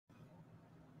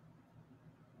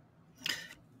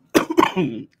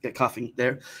get coughing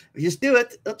there. If you just do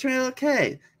it, it'll turn out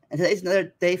okay. And today's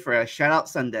another day for a shout out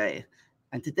Sunday.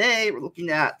 And today we're looking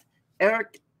at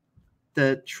Eric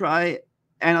the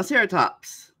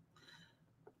Tryannoceratops.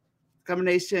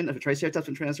 Combination of a Triceratops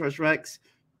and Tyrannosaurus Rex.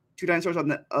 Two dinosaurs on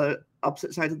the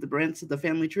opposite sides of the branch of the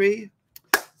family tree,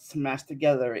 smashed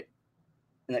together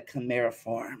in a chimera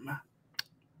form.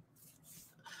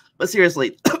 But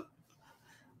seriously,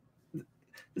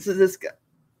 this guy.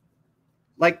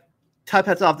 Like, top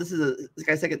hats off. This is this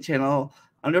guy's second channel.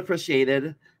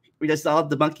 Underappreciated. We just saw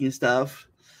debunking stuff.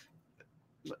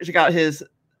 Check out his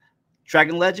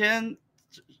Dragon Legend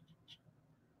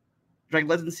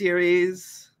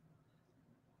series,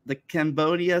 the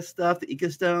Cambodia stuff, the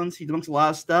Ecostones. He debunks a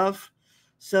lot of stuff.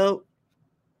 So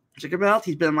check him out.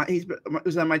 He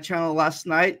was on my channel last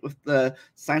night with the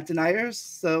Science Deniers.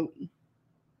 So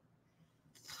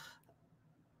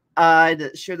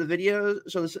I'd share the videos,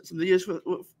 show some videos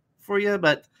for you,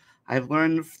 but I've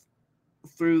learned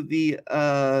through the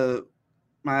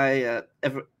my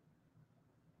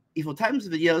Evil Times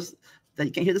videos that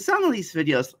you can't hear the sound of these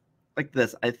videos like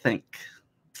this, I think.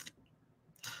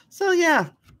 So yeah,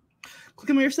 click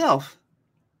them yourself.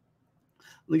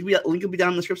 Link will be down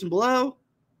in the description below.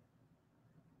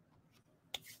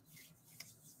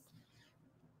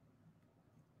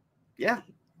 Yeah,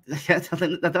 that's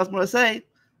what I say.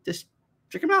 Just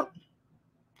check them out.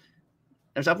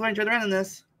 There's up enjoy the random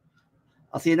this.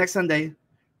 I'll see you next Sunday.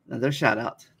 Another shout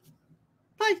out.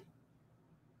 Bye.